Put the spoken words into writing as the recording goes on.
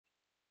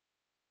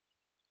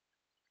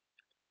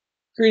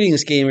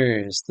Greetings,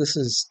 gamers. This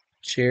is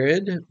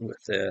Jared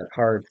with the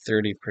Hard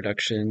 30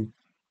 production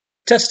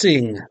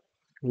testing.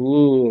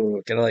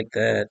 Ooh, gotta like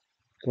that.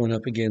 Going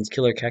up against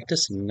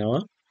KillerCactus and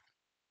Noah.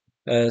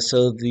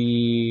 So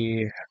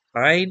the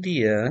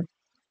idea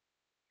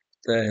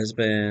that has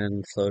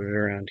been floated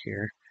around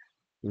here,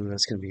 ooh,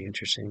 that's gonna be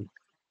interesting,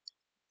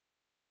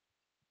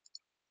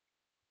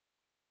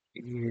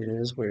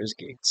 is where's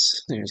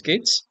Gates? There's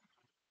Gates.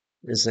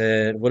 Is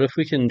that what if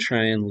we can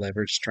try and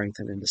leverage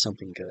strengthen into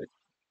something good?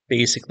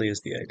 Basically,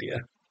 is the idea.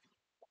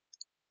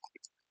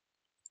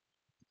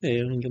 Hey,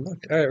 good luck.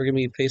 All right, we're gonna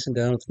be facing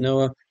down with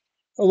Noah.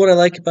 Well, what I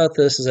like about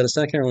this is that it's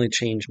not going to really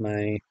change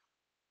my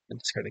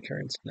discarded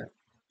cards. No.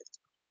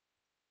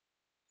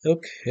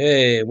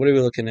 Okay, what are we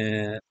looking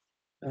at?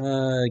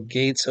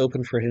 Gates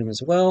open for him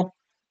as well.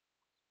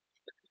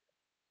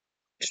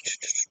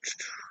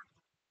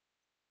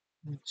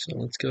 So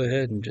let's go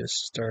ahead and just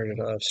start it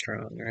off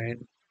strong, right?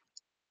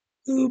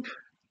 Oop.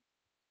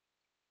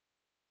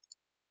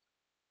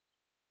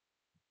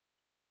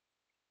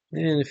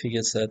 And if he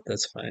gets that,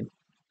 that's fine.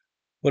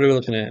 What are we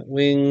looking at?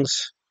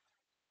 Wings,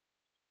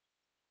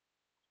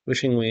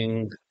 wishing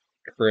wing,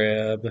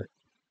 grab,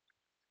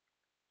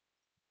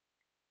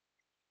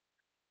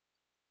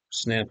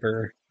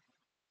 snapper,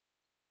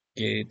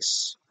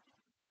 gates.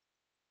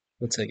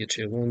 What's that get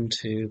you? 1,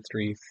 2,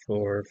 3,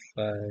 4,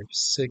 5,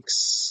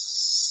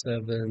 6,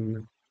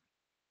 7.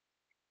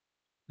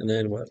 And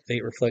then what?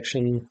 Fate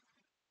reflection.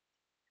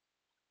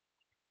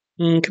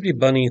 Could be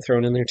bunny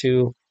thrown in there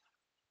too.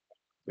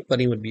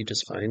 Bunny would be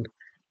just fine.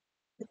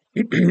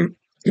 I'm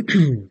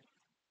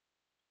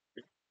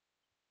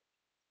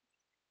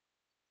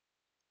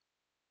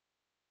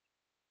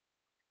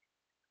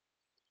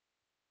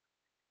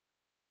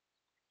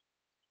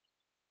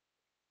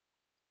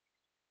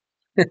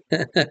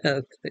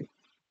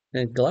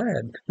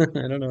glad. I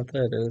don't know what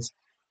that is.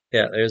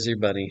 Yeah, there's your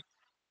bunny.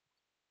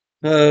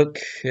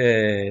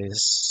 Okay,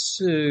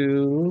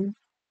 so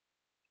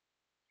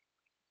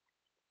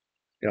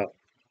yeah,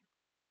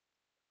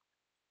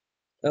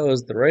 that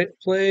was the right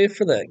play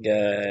for that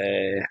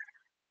guy.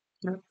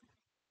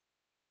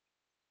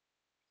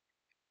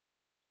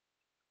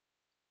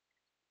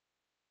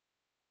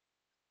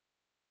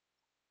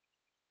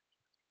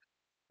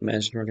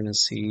 Imagine we're gonna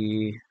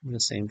see the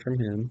same from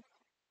him.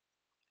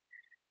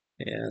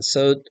 Yeah,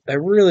 so I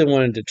really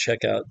wanted to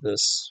check out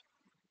this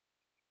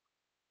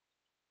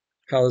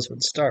how this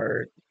would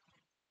start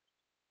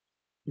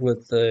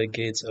with the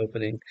gates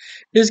opening.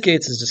 His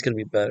gates is just gonna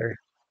be better.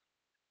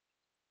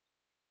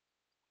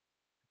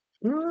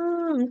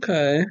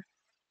 Okay.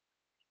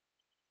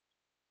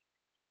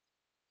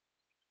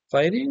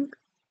 Fighting?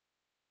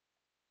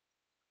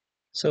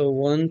 So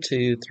 1,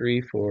 2,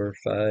 3, 4,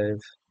 5,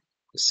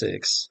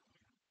 6,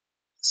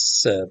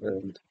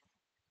 7.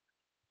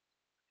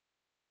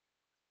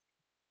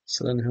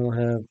 So then he'll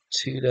have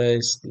 2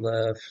 dice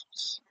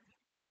left.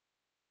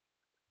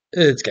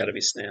 It's got to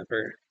be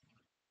Snapper.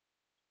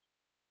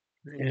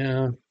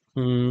 Yeah.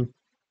 Hmm.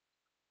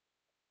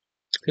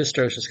 His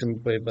start's just going to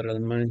be way better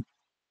than mine.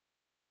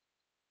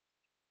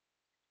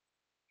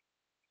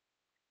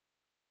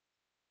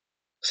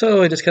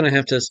 So I just kind of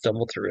have to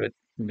stumble through it,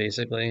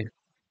 basically.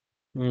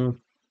 Hmm.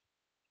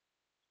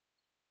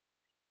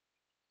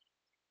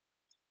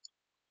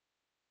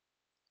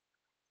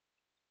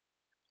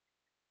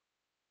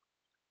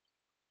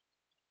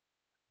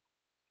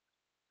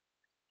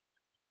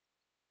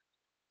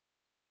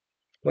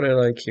 What I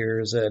like here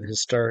is that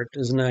his start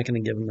is not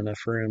going to give him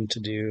enough room to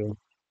do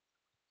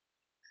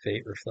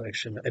Fate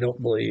Reflection. I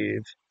don't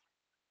believe.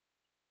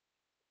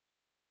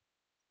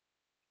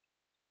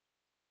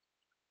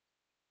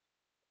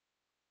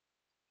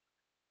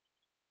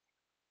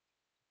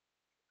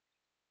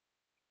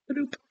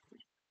 Ba-doop.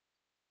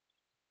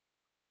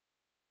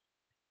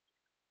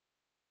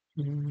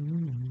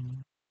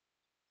 Hmm.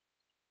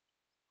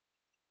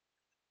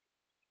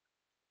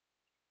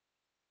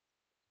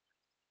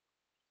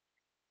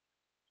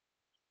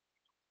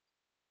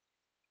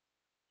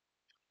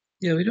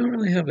 Yeah, we don't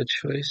really have a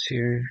choice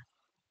here.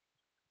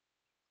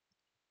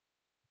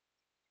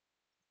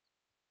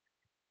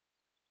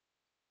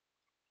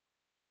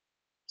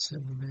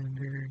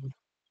 Salamander.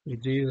 We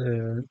do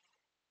that.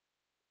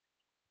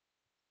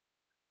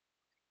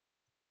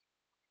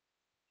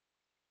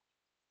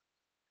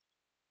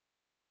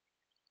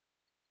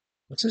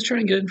 Let's just try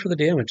and get in for the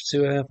damage, see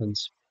what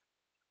happens.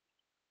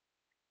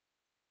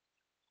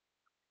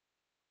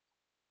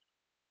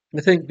 I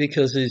think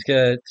because he's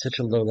got such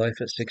a low life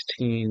at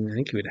 16, I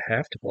think he would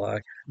have to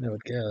block, I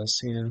would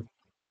guess, yeah.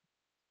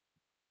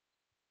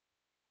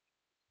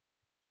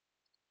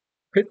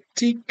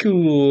 Pretty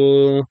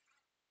cool.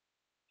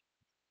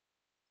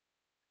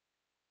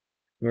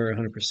 We're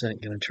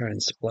 100% going to try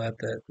and splat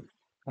that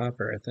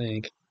hopper, I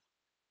think.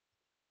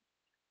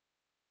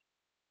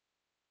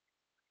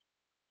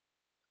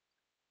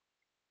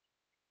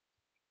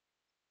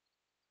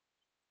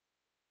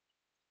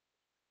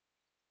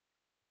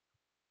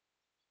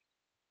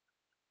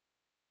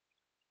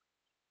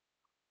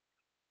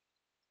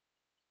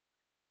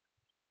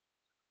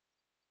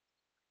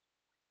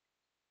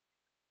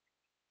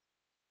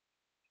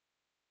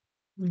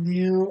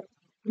 Yeah.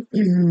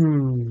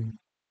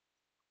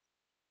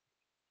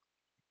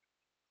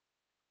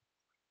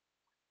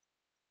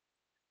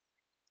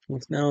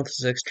 With now with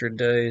this extra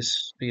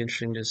dice, be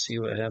interesting to see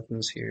what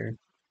happens here.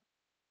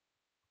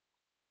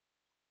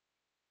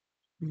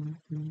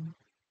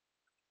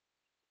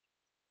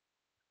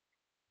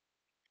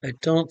 I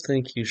don't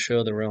think you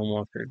show the Realm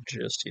Walker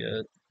just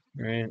yet,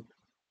 right?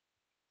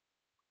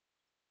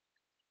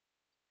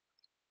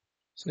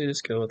 So you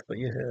just go with what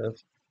you have.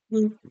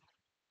 Boop,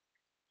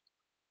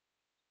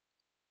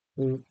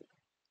 boop,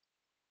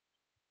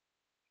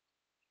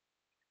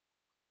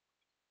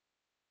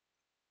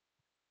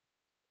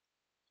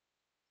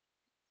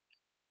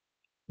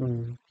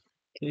 boop.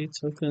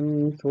 Gates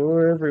open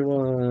for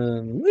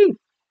everyone. Woo!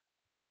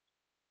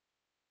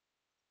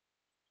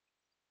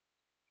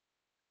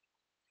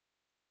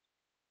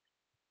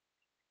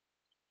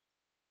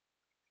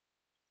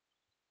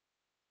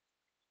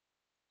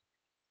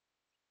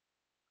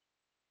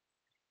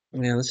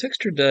 Yeah, this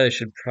extra die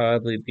should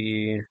probably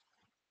be,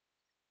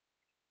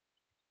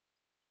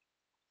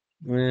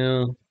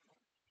 well,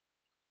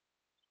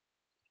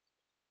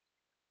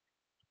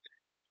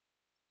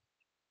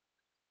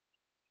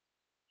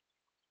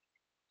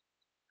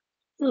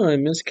 oh, I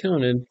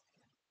miscounted.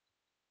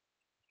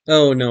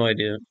 Oh, no, I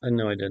did.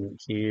 No, I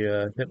didn't. He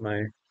hit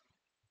my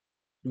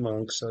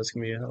monk, so it's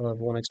gonna be, I'll have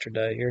one extra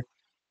die here.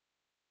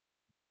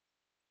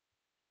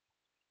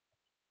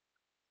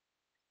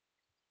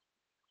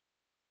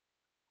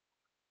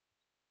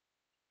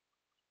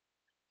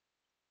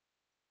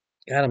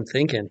 God, I'm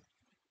thinking.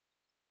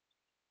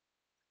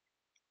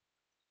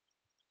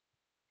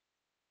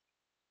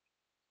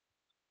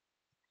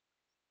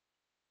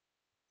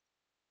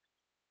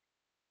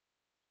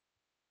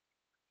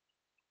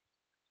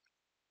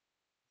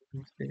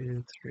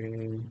 2,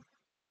 3.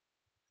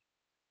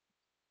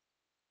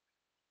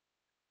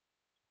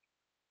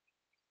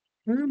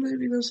 Well,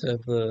 maybe he does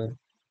have the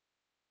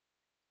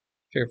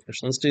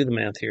Fairfish. Let's do the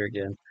math here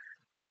again.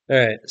 All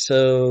right,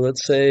 so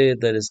let's say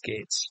that is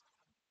gates,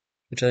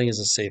 which I think is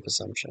a safe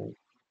assumption.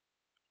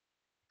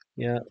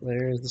 Yeah,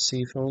 there's the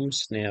Seafoam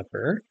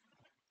Snapper.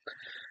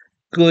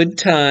 Good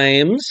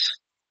times.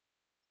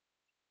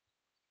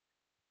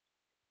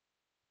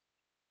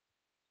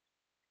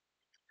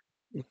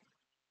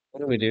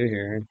 What do we do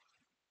here?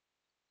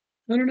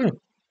 I don't know.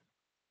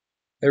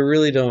 I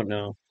really don't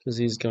know because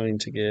he's going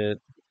to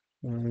get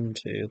 1,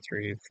 2,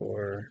 3,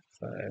 4,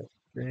 5.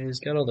 He's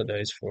got all the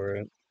dice for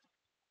it.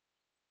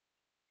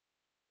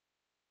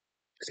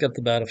 He's got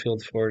the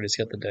battlefield for it. He's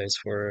got the dice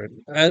for it.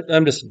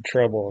 I'm just in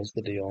trouble, is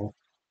the deal.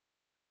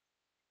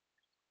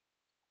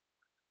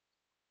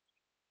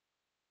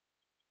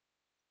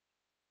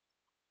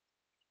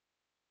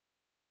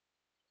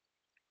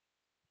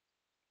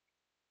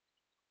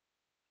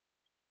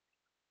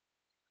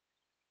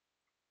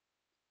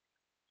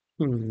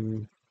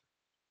 Hmm.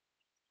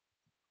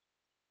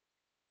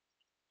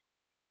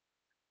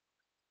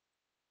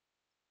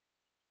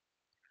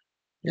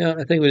 Yeah,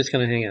 I think we're just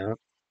gonna hang out.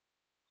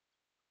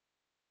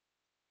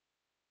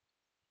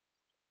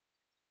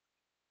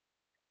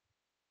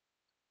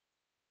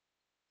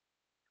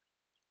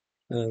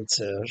 It's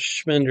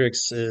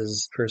Schmendrix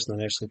is the person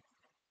that actually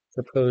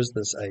proposed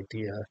this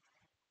idea.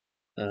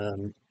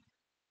 Um,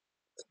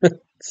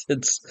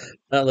 it's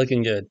not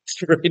looking good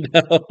right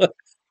now.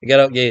 I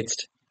got outgated.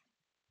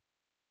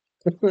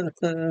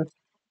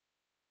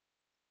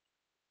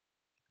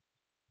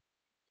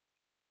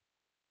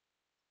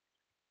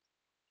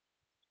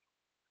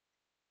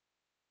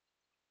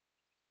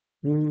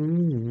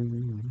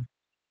 Hmm.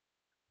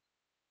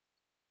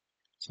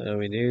 So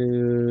we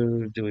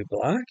do we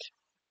block?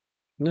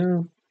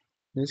 No,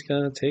 we just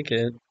gotta take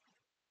it. You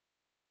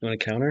want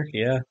to counter?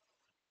 Yeah.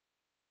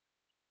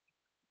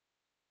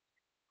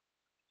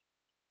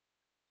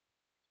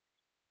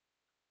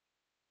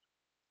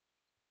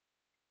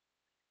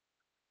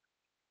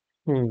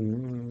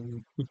 Hmm.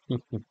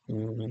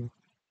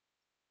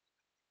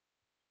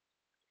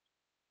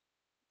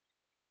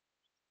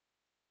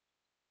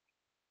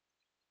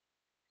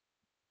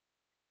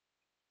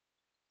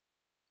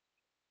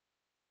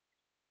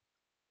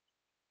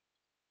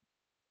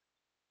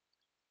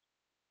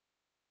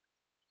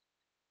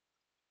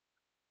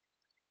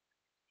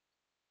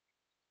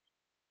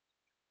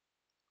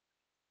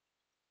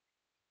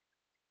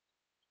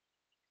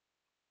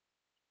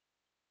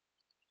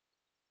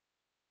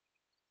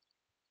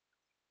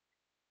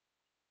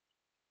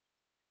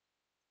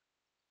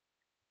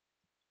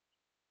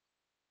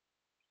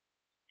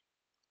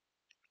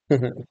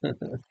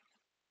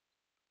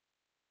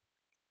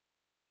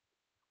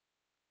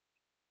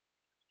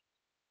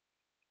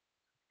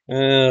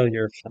 Oh,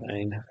 you're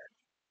fine.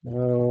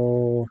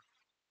 Oh,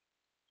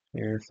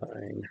 you're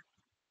fine.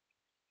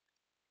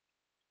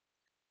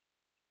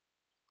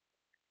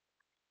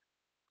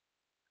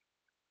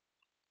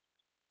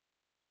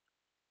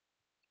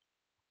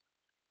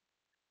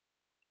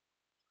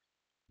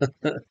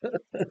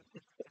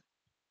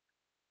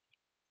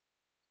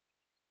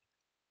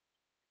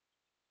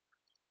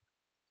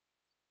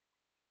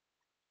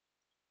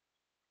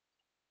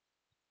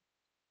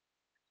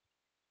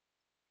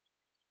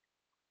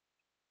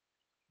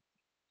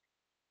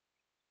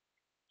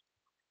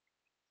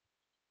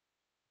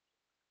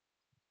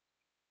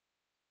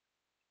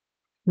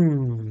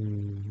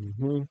 Hmm.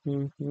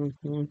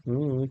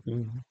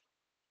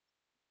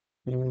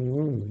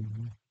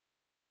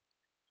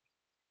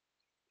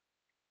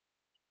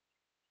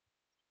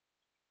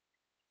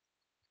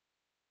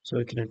 So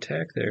it can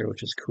attack there,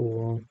 which is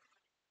cool.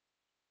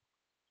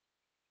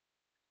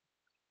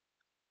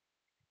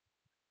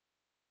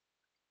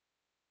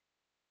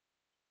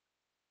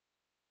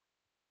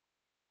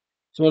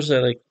 So much as I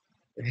like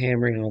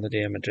hammering all the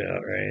damage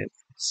out, right?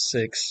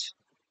 6.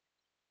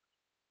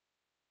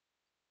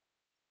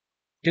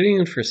 Getting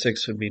in for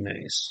 6 would be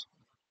nice.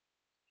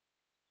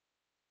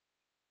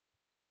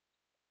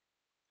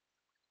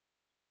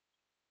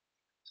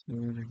 I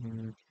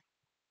mean,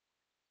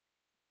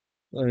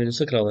 just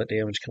look at all that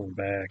damage coming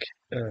back.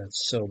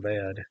 It's so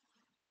bad.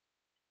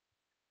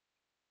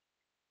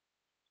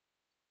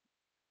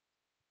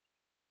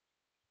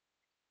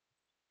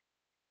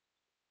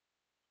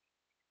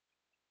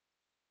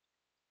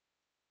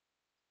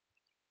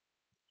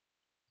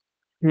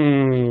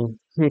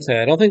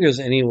 Okay, I don't think there's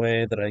any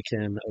way that I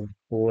can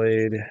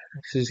avoid.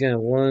 Cause he's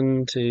got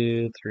 1,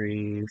 2,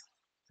 3,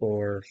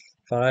 4,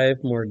 5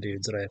 more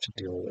dudes that I have to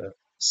deal with.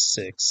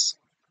 6,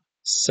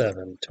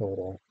 7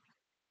 total.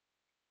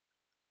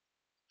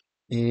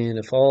 And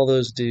if all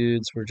those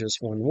dudes were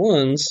just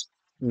 1/1s,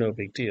 no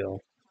big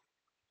deal.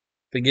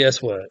 But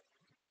guess what?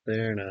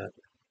 They're not.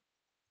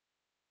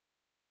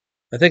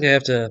 I think I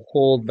have to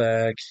hold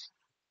back.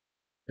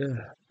 Ugh,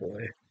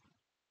 boy.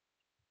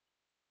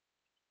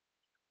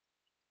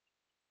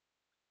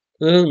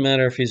 It doesn't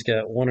matter if he's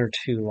got 1 or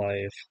 2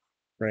 life,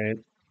 right?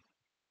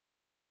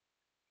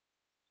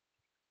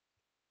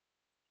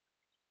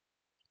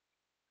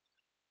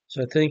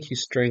 So I think he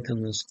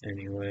strengthened this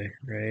anyway,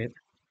 right?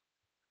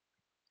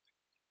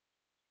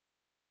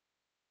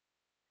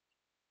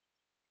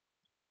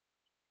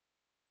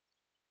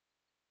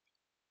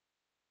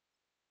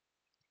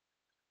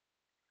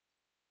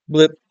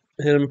 Blip,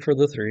 hit him for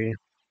the 3.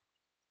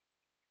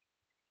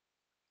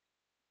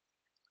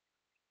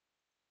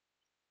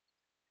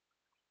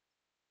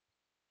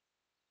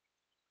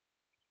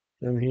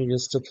 Then he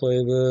gets to play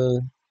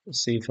the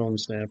Seafoam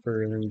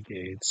Snapper and then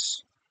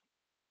Gates.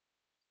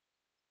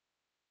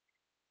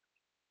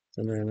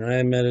 And then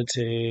I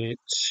meditate.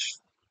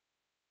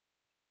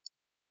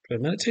 Do I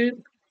meditate?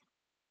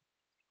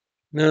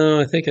 No,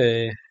 I think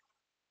well,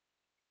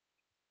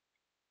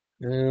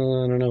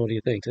 I don't know. What do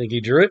you think? Think he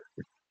drew it?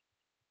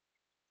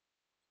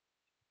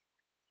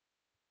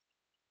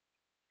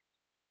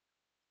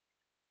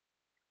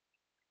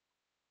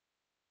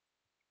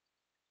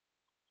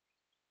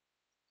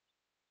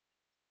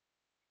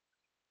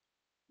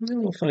 Yeah,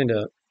 we'll find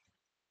out.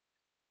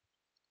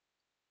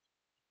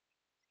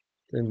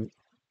 Then,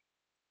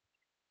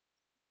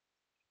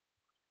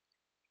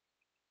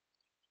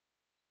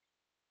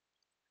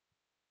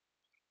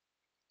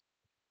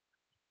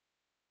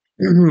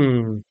 I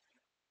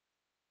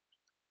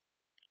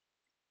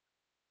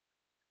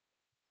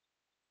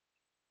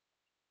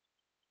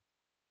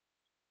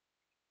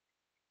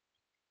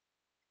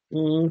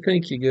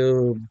think you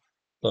go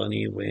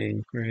Bunny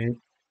Wing, right?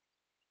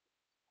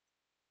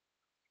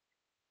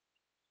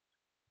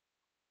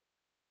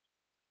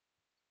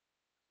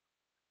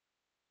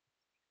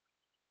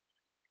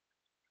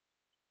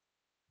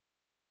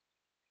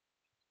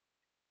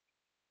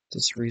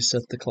 Just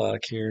reset the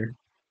clock here.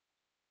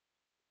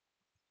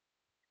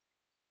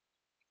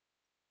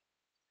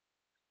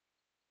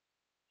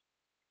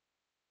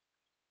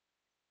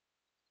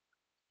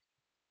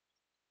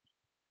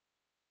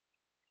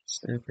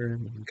 Snapper.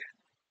 Okay,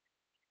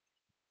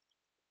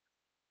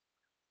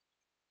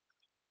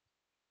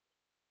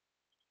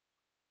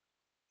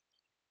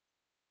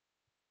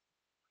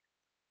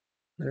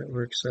 that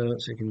works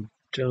out. So you can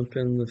jump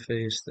in the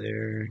face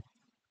there.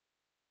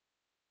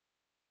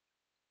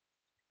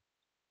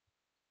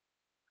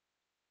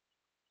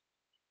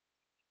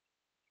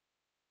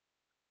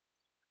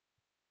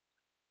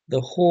 The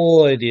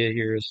whole idea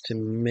here is to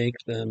make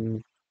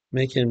him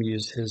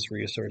use his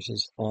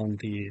resources on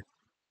the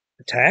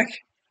attack,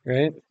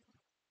 right?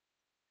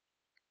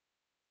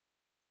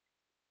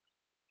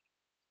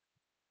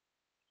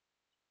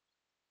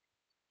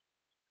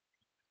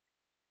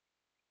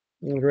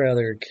 I'd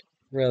rather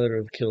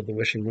have killed the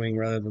Wishing Wing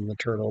rather than the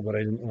turtle, but I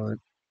didn't want.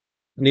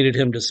 I needed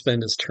him to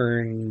spend his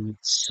turn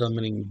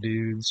summoning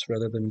dudes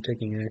rather than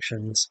taking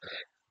actions,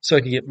 so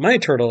I could get my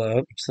turtle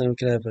out, so we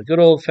could have a good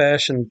old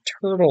fashioned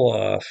turtle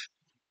off.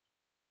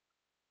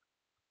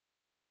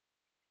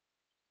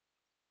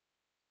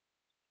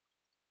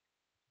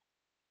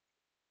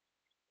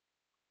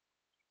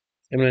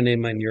 I'm gonna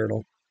name mine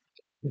Yertle.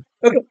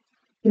 Okay,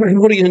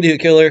 what are you gonna do,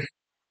 killer?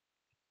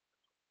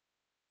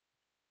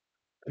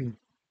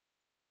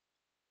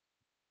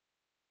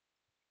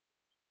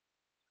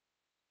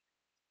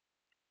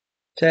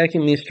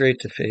 Attacking me straight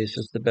to face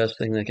is the best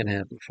thing that can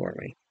happen for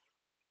me.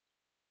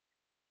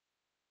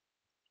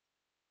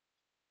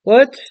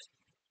 What?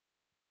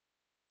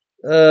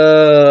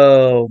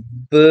 Oh,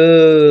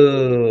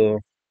 boo.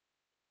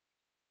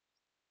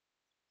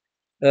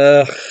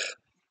 Ugh,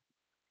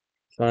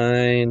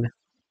 fine.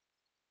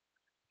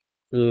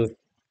 Ugh.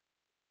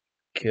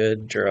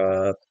 Good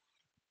drop.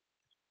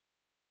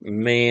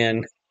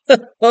 Man.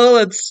 Oh,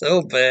 it's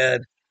so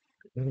bad.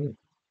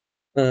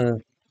 Uh,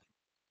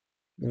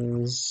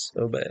 it's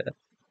so bad.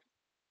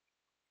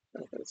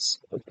 It's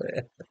so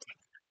bad.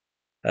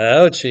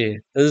 Ouchie.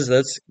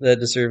 That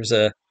deserves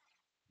a.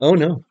 Oh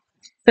no.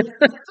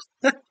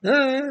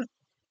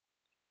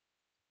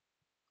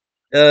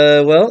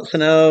 Well, so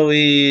now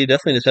we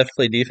definitely just have to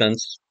play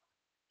defense.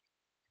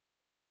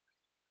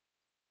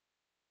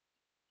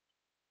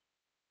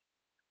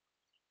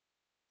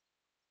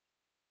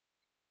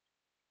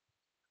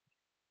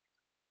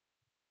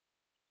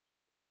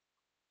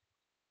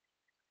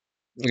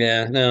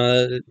 Yeah,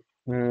 no, that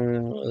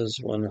was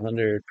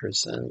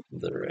 100%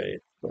 the right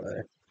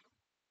play.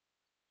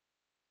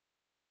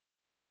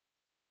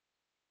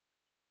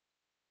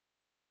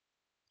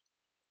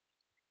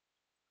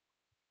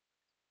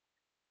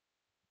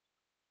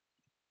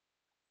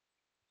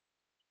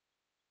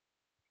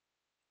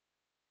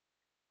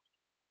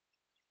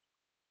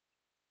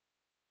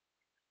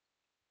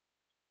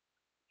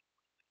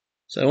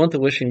 So I want the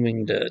Wishing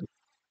Wing dead.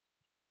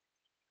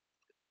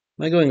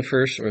 Am I going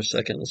first or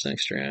second this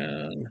next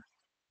round?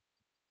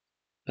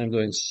 I'm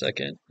going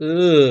second.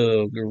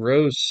 Ugh,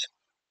 gross.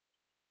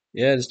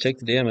 Yeah, just take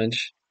the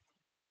damage.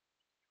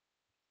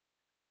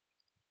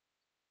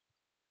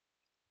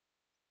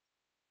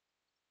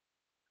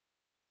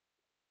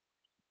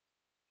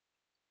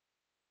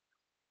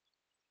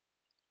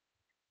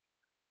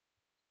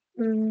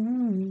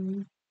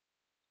 Mhm.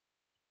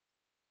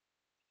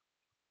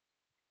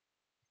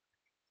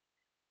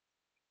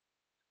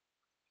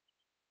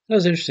 That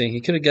was interesting.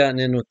 He could have gotten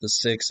in with the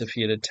 6 if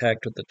he had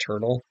attacked with the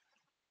turtle.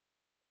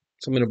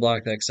 So I'm going to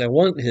block that because I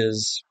want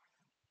his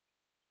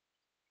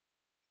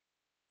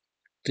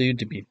dude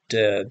to be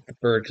dead, the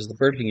bird, because the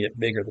bird can get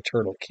bigger, the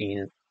turtle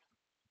can't.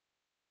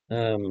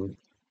 Um,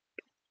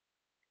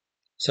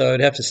 so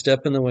I'd have to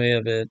step in the way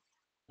of it,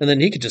 and then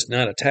he could just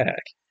not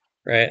attack,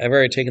 right? I've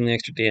already taken the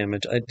extra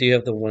damage. I do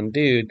have the one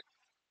dude,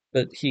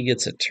 but he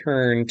gets a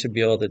turn to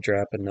be able to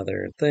drop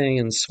another thing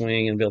and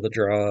swing and be able to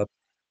draw up.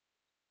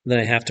 Then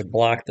I have to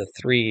block the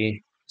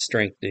 3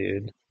 strength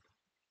dude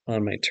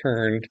on my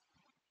turn,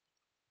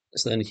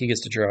 so then he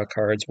gets to draw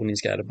cards when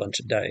he's got a bunch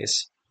of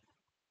dice.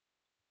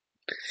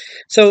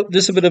 So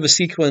just a bit of a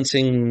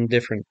sequencing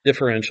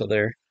differential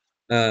there.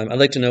 I'd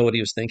like to know what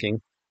he was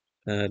thinking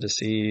to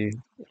see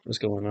what was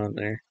going on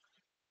there.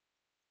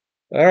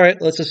 All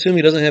right, let's assume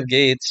he doesn't have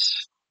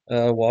gates.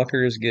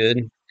 Walker is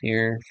good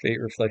here. Fate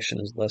Reflection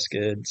is less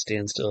good.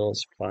 Standstill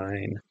is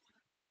fine.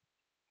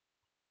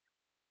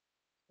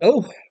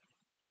 Oh,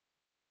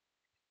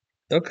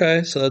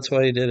 okay, so that's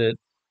why he did it.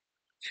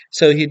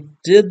 So he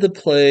did the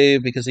play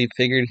because he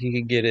figured he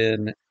could get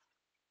in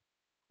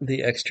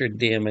the extra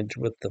damage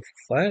with the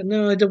flat.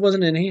 No, it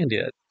wasn't in hand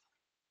yet.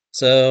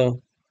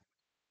 So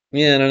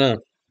yeah, I don't know.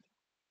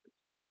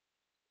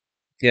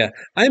 Yeah,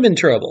 I'm in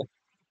trouble.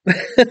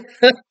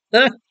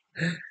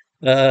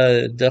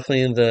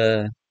 Definitely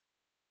the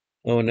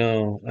oh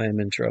no, I'm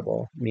in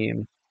trouble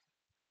meme.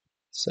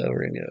 So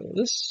we're gonna go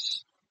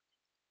this.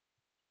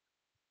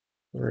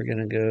 We're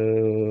gonna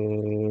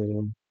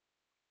go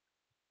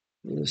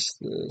this.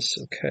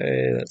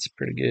 Okay, that's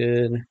pretty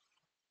good.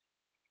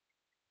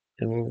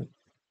 And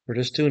we're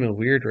just doing a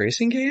weird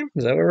racing game?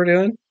 Is that what we're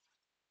doing?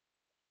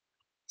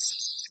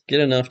 Get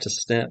enough to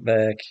snap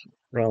back,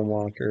 Realm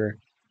Walker,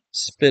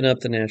 spin up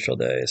the natural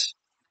dice.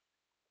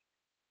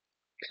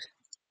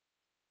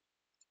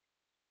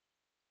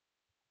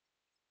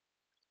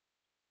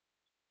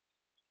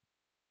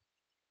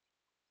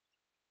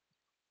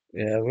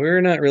 Yeah,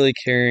 we're not really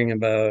caring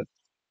about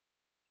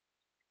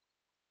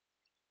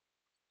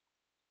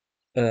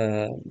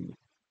um,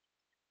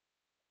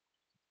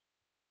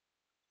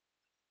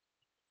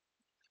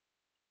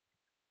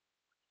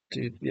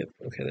 dude, yep,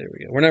 okay, there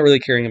we go. We're not really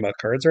caring about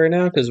cards right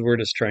now because we're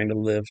just trying to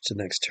live to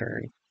next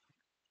turn.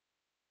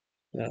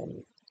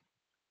 Um,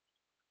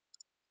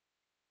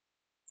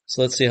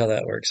 so let's see how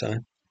that works, huh?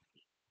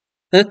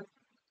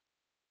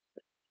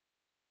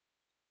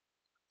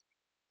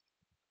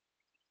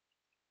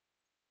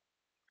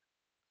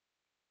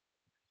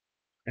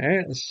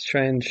 Alright, let's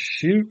try and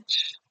shoot.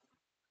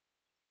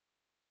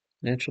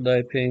 Natural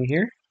die ping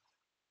here.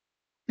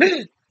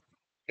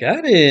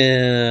 Got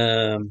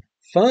him!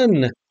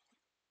 Fun!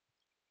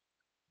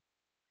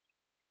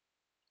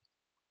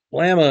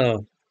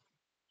 Blammo!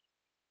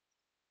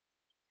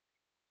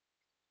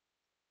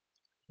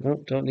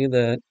 Nope, don't need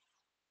that.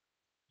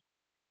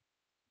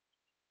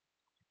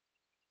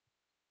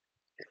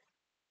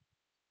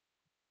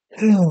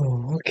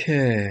 Oh,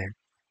 okay.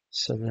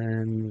 So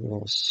then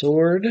we'll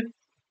sword.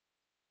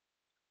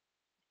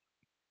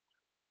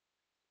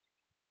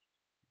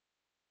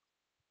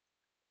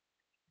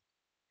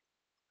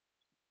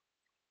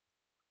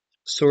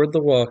 Sword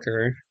the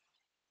walker.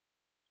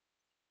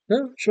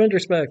 No,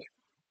 Schmendrix back.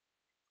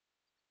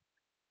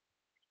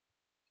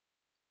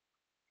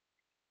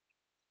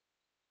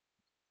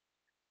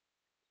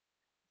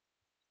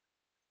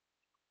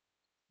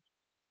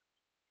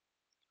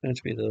 Going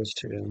to be those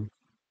two.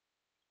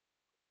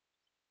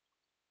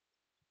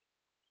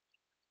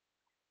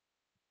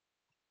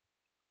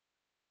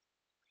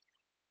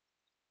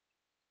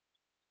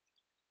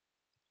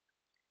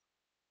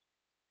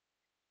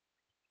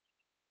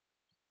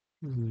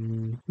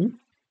 Mhm.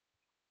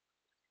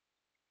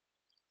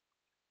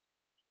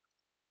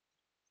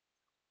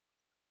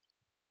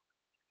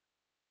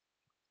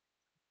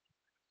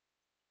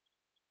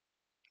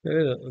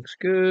 Okay, that looks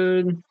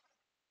good. If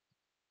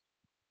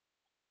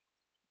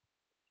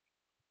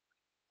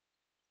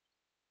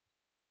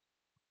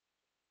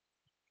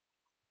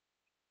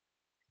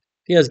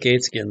he has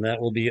gates again,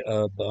 that will be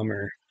a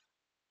bummer.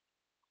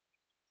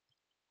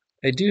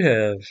 I do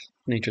have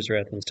Nature's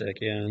Wrath in this deck,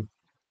 yeah.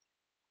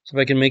 So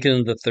if I can make it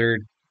into the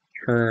third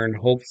turn,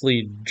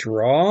 hopefully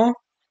draw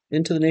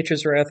into the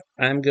Nature's Wrath,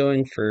 I'm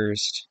going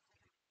first.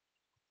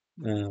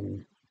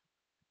 Um,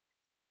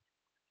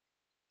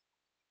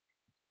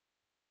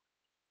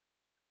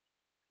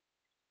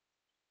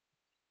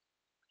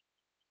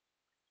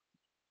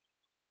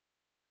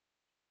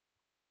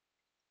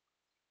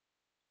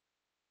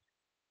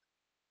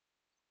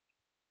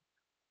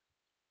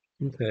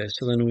 okay,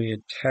 so then we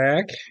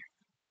attack.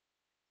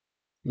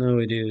 No,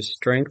 we do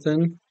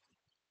strengthen,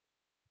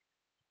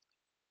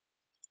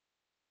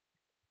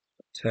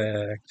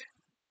 attack,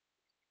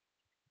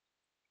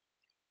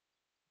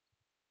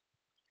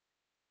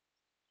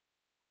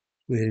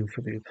 waiting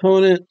for the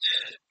opponent.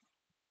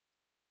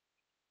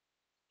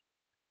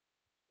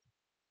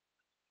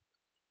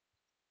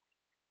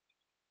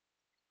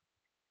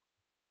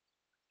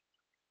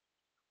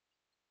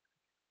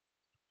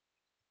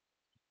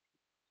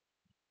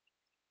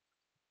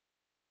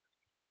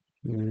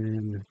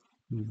 And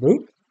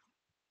boop.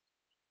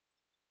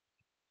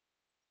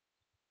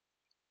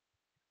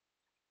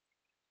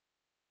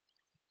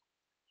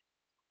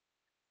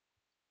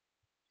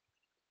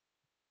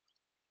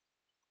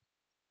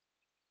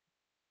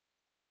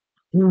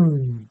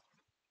 Hmm.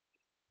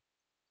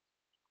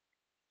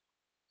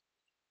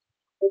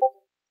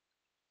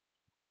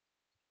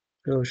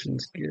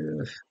 Ocean's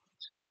Gift.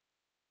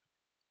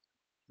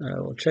 I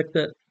will check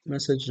that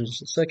message in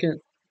just a second.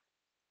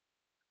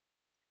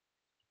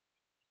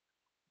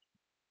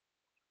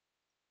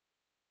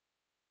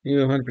 You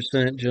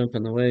 100% jump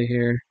in the way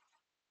here.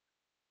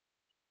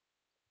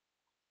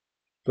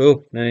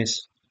 Oh,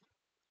 nice.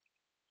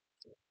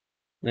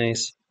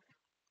 Nice.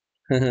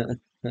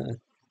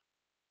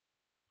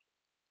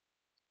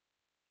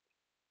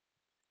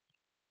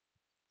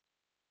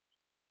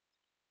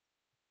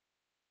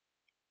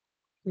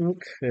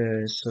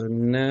 Okay, so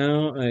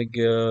now I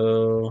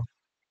go.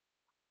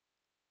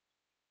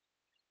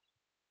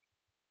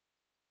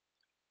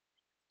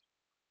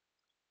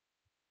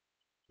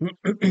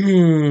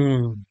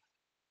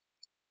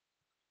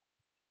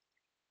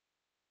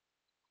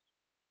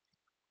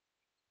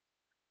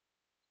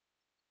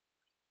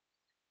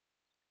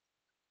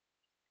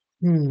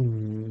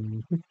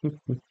 Hmm.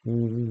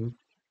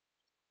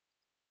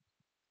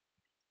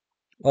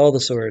 All the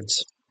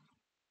swords.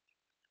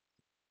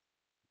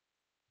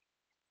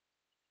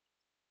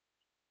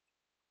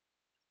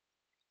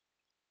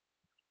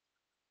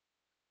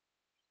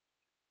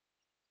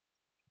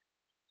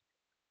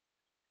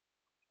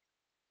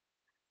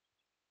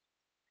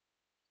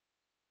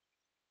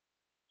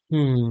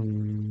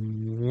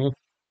 Hmm.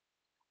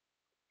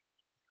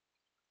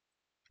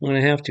 When I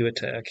have to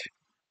attack.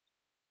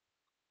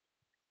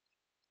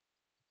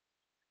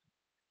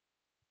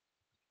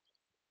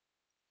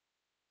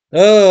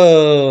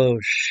 Oh,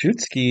 shoot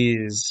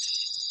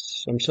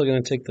skis. I'm still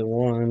gonna take the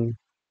one.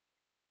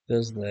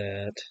 Does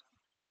that.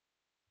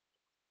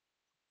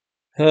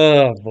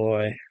 Oh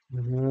boy.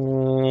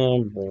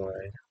 Oh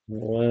boy.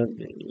 What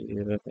do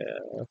you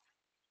have?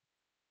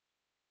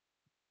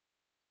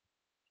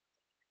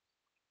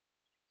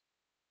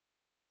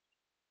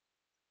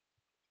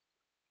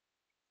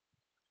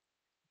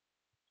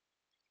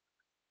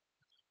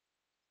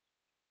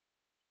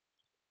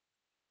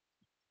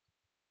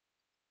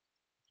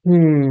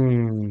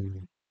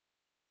 Hmm.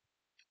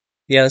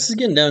 Yeah, this is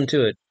getting down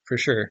to it for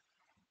sure.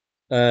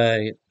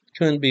 I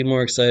couldn't be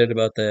more excited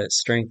about that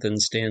strength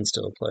and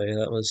standstill play.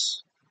 That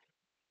was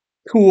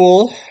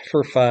cool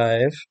for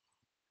 5.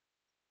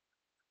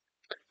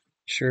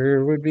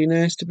 Sure would be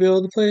nice to be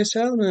able to play a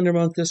Salamander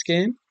Monk this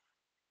game.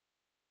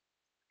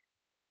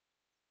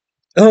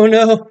 Oh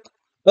no!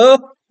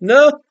 Oh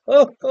no!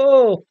 Oh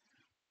oh!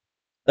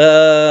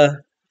 Uh,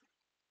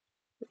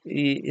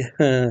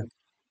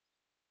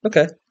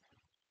 okay.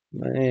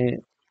 Might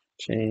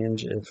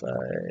change if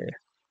I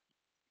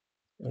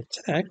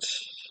attacked.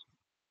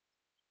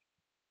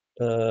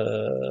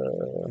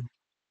 Uh,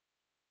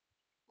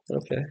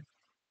 okay.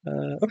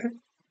 Okay.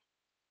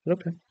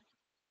 Okay.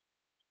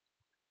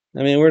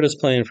 I mean, we're just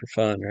playing for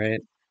fun,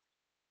 right?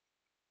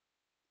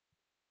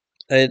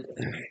 I,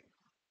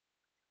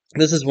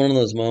 this is one of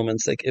those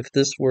moments, like, if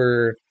this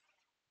were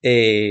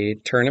a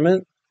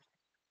tournament,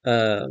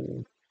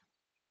 um,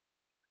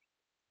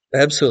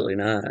 absolutely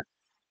not,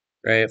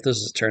 right? If this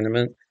is a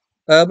tournament,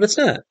 but it's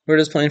not. We're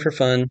just playing for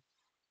fun.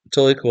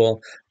 Totally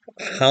cool.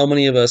 How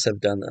many of us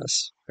have done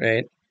this,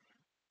 right?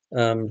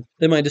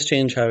 It might just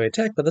change how I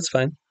attack, but that's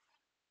fine.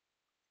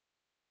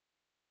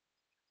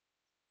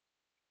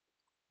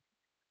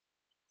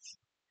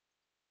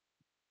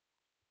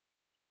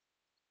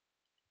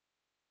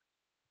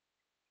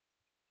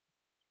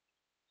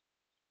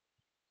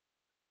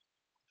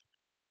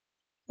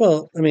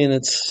 Well, I mean,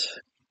 it's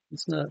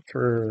not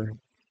for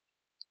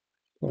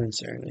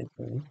points or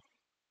anything.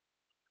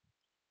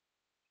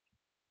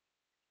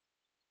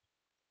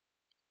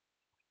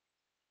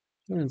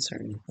 Points or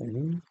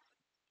anything.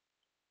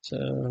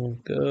 So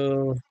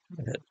go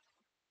ahead.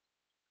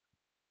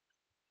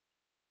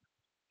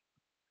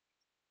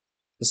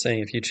 Just saying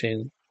if you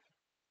change,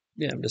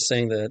 yeah, I'm just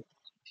saying that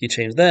if you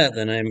change that,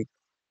 then I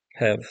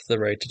have the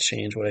right to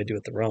change what I do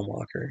with the Realm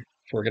Walker.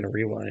 If we're gonna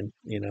rewind,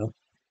 you know.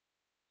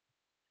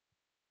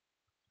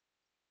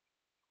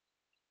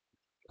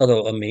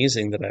 Although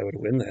amazing that I would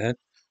win that.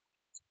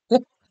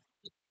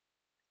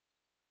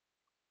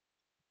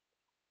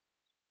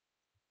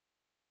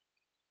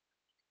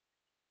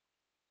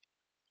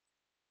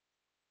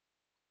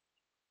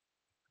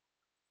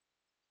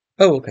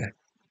 Oh, okay.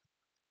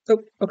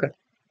 Oh, okay.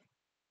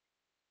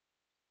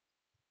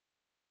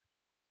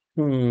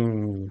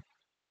 Hmm.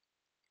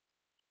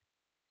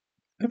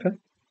 Okay.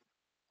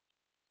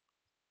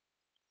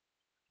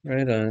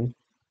 Right on.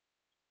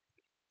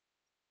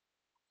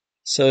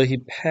 So he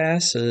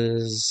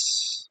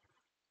passes.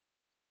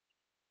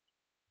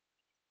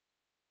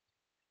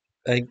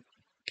 I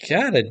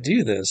gotta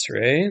do this,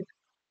 right?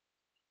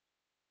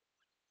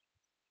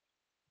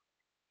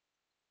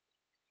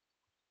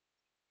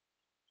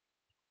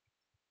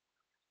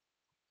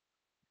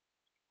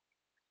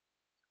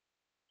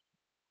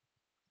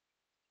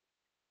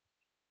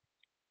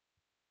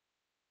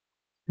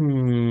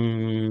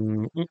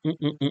 Hmm.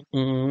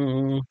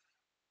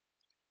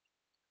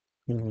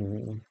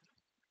 Hmm.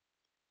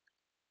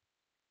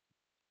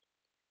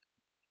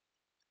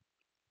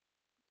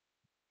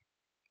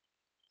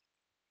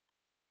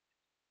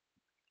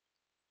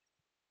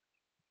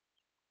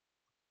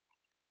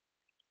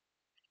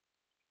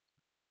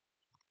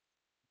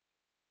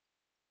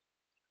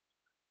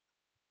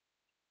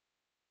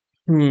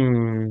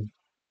 Hmm.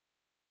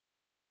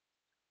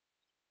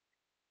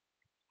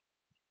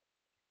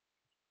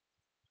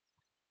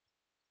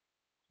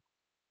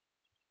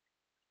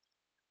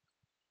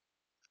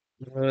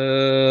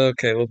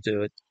 Okay, we'll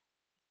do it.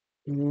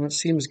 That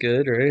seems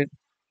good, right?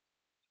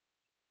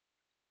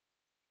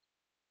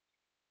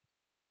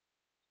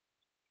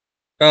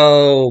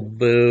 Oh,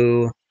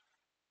 boo.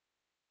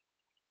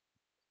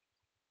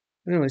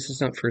 At least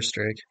it's not first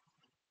strike.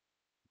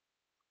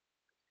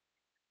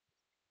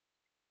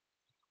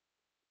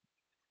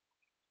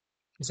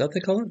 Is that what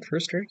they call it?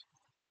 First strike?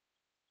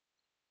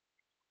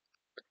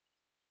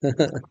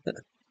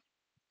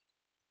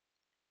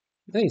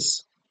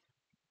 Nice.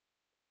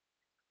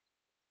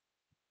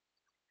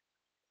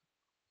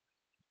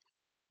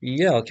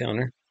 Yeah, I'll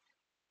counter.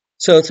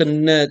 So it's a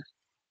net.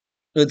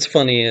 It's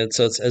funny. It's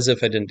as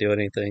if I didn't do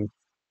anything.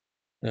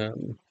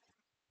 Um,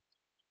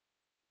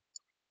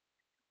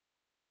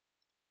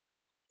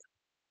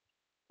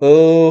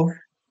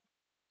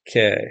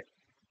 okay,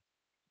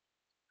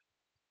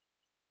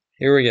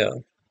 here we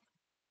go.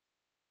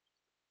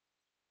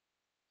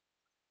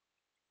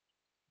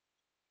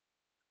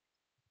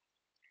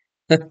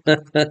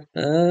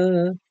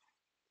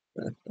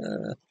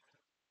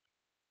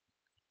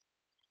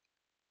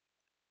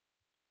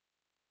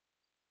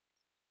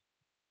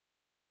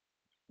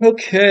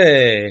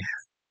 Okay,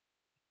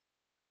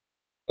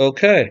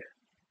 okay,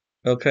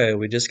 okay.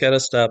 We just gotta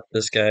stop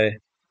this guy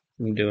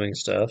from doing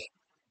stuff.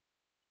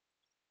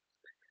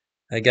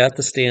 I got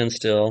the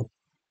standstill.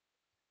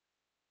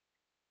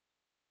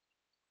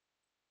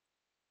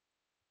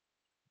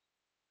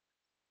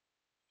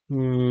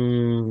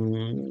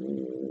 Hmm.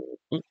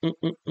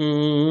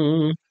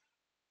 Mm.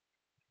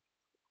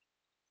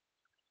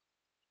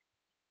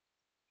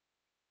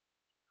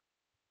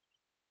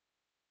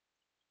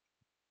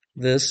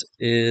 This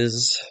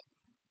is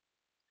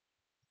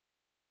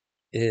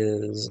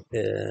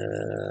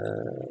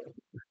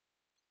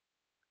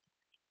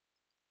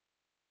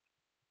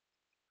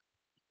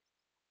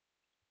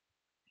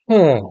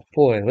oh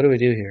boy, what do we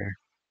do here?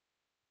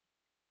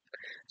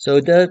 So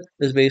Odette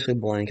is basically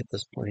blank at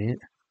this point.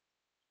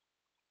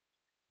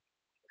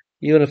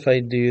 Even if I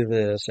do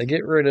this, I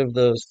get rid of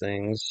those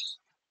things.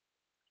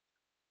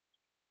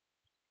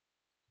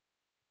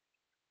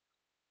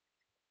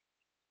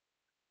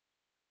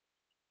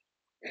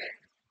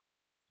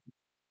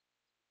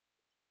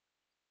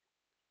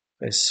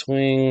 I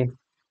swing,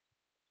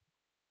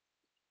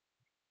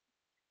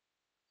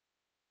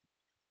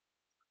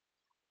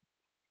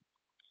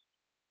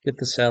 get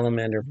the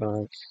Salamander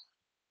Monk.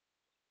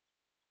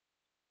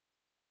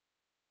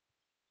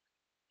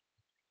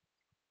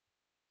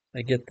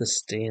 I get the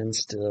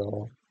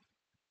standstill.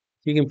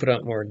 You can put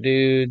out more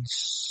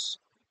dudes.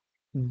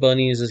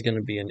 Bunnies is going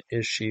to be an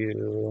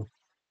issue.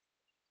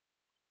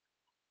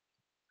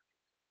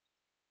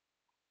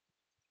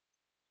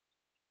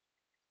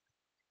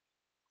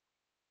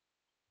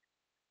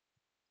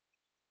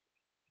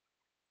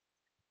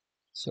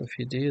 So if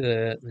you do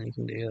that, then you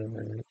can do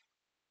that.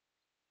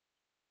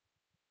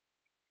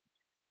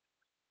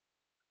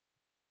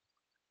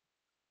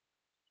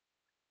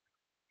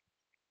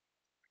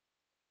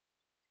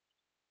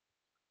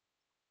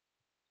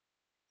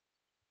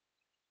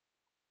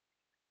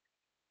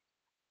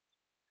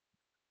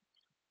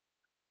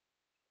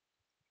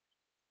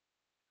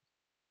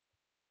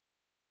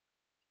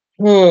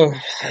 Oh,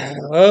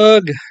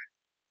 ugh.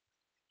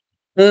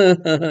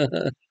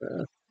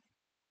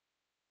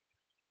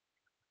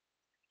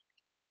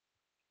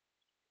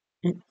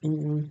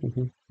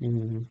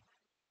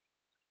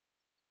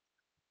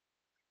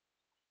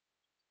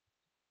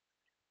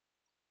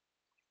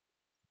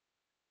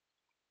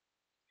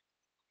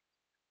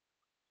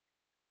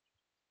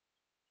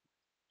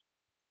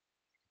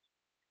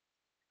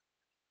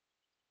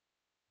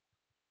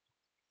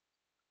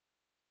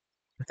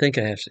 I think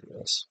I have to do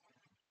this.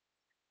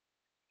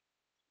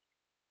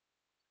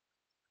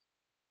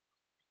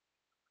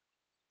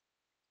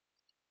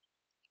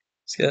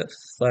 It's got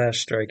Flash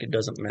Strike, it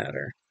doesn't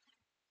matter.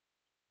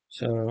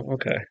 So,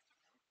 okay.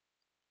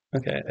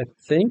 Okay, I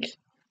think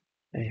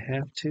I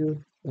have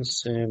to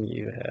assume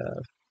you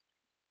have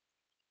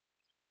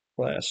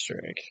Flash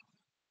Strike.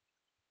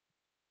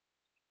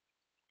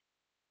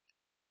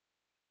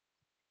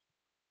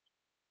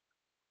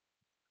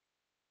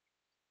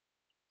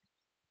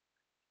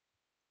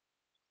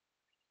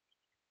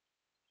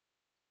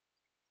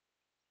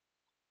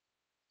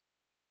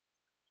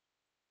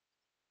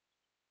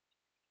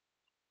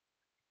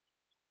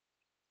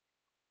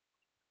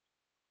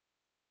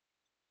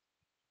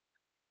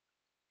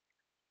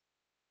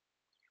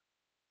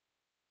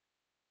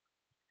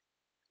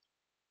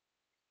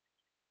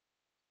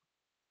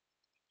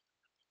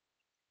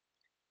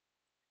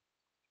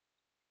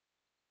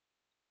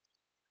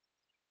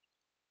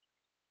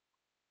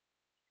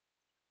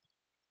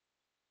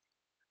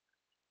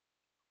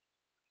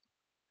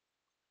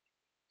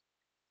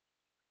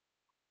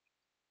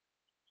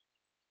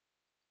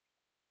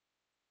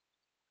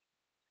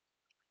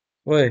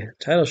 Boy,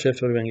 Tidal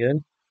Shift would have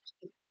been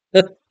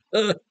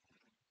good.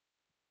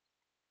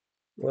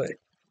 Boy.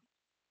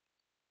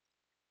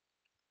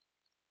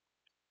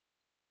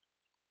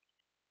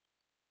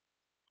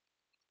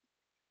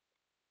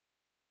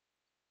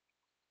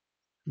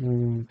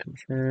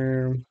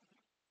 Confirm.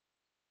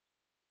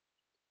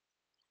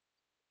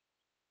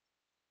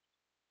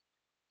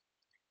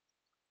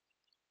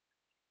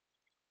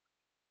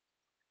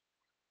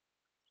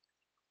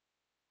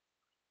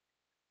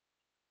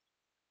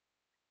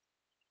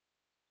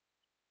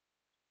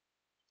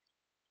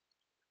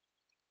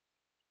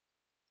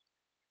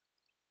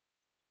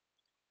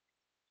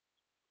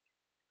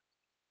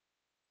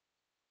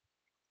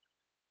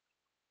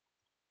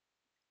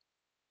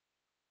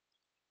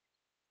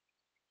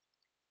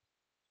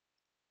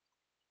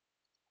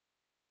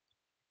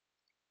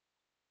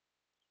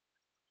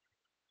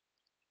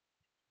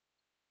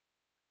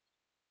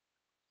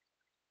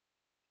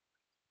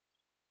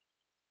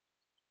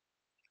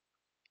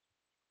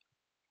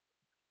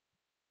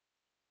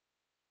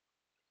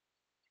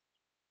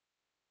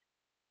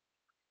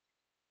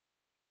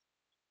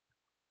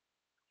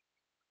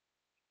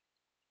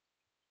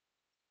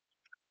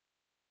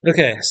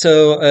 Okay,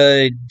 so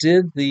I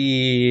did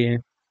the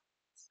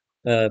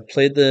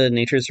played the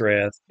Nature's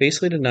Wrath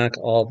basically to knock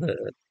all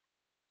the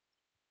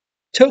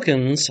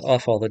tokens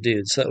off all the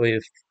dudes. So that way,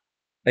 if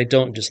I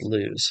don't just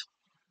lose.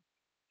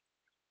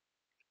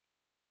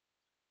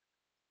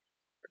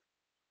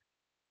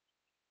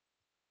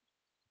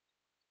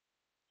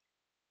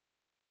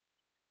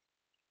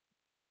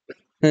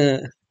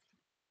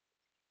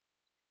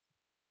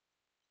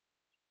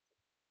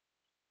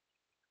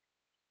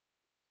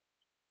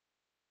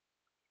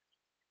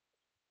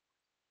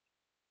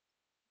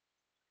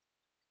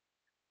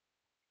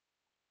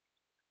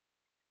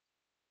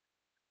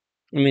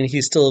 I mean,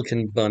 he still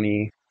can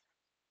bunny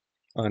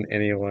on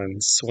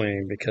anyone's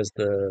swing because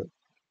the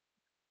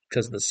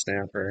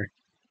snapper,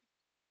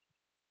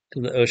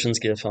 the Ocean's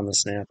Gift on the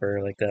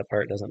snapper, like that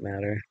part doesn't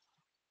matter.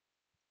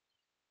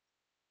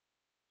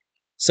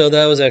 So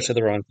that was actually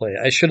the wrong play.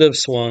 I should have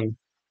swung.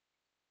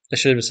 I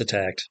should have just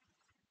attacked.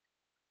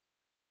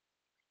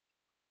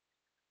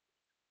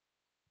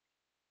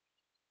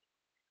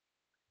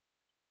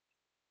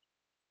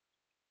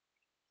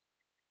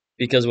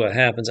 Because what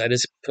happens, I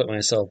just put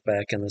myself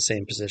back in the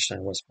same position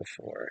I was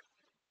before.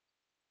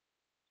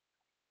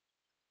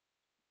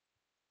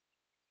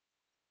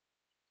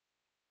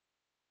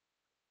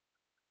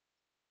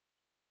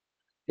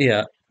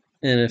 Yeah.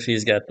 And if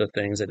he's got the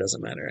things, it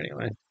doesn't matter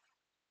anyway.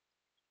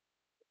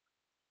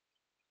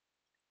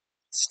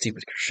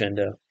 Stupid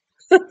crescendo.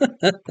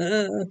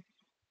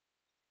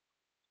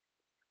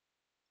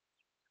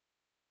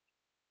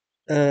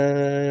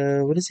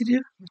 What does he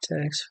do?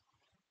 Attacks.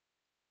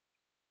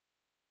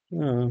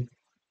 Oh,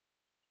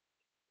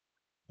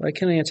 why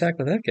can't I attack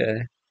with that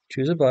guy?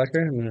 Choose a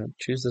blocker. I'm gonna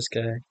choose this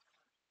guy.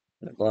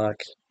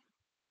 Block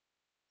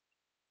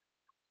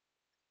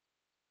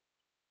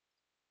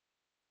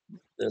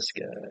this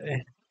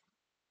guy.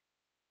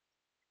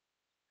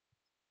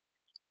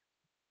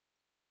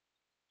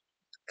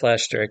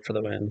 Flash strike for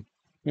the win.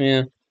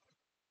 Yeah.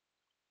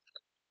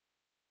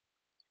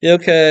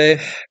 Okay.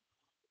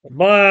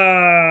 Blah.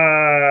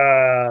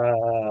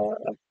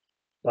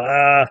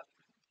 Blah.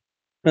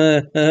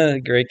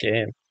 Great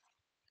game.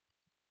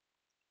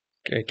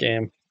 Great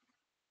game.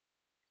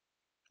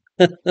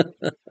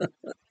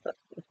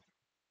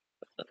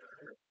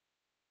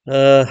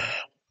 Uh,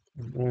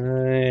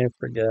 I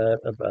forgot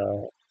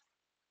about.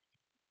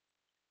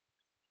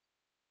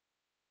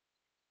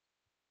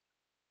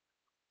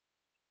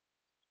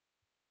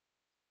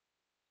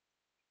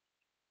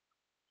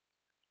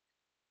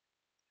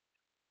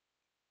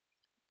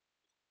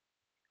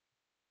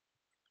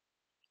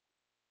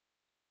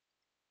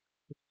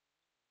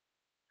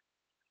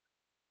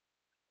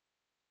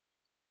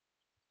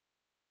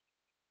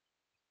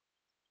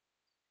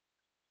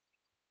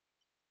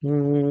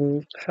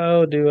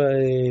 How do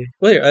I?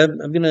 Well, here,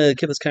 I'm going to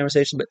keep this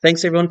conversation, but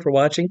thanks everyone for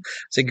watching.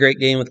 It's a great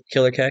game with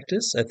Killer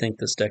Cactus. I think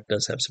this deck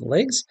does have some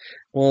legs.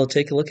 We'll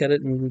take a look at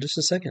it in just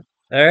a second.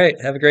 All right,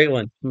 have a great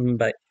one.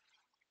 Bye.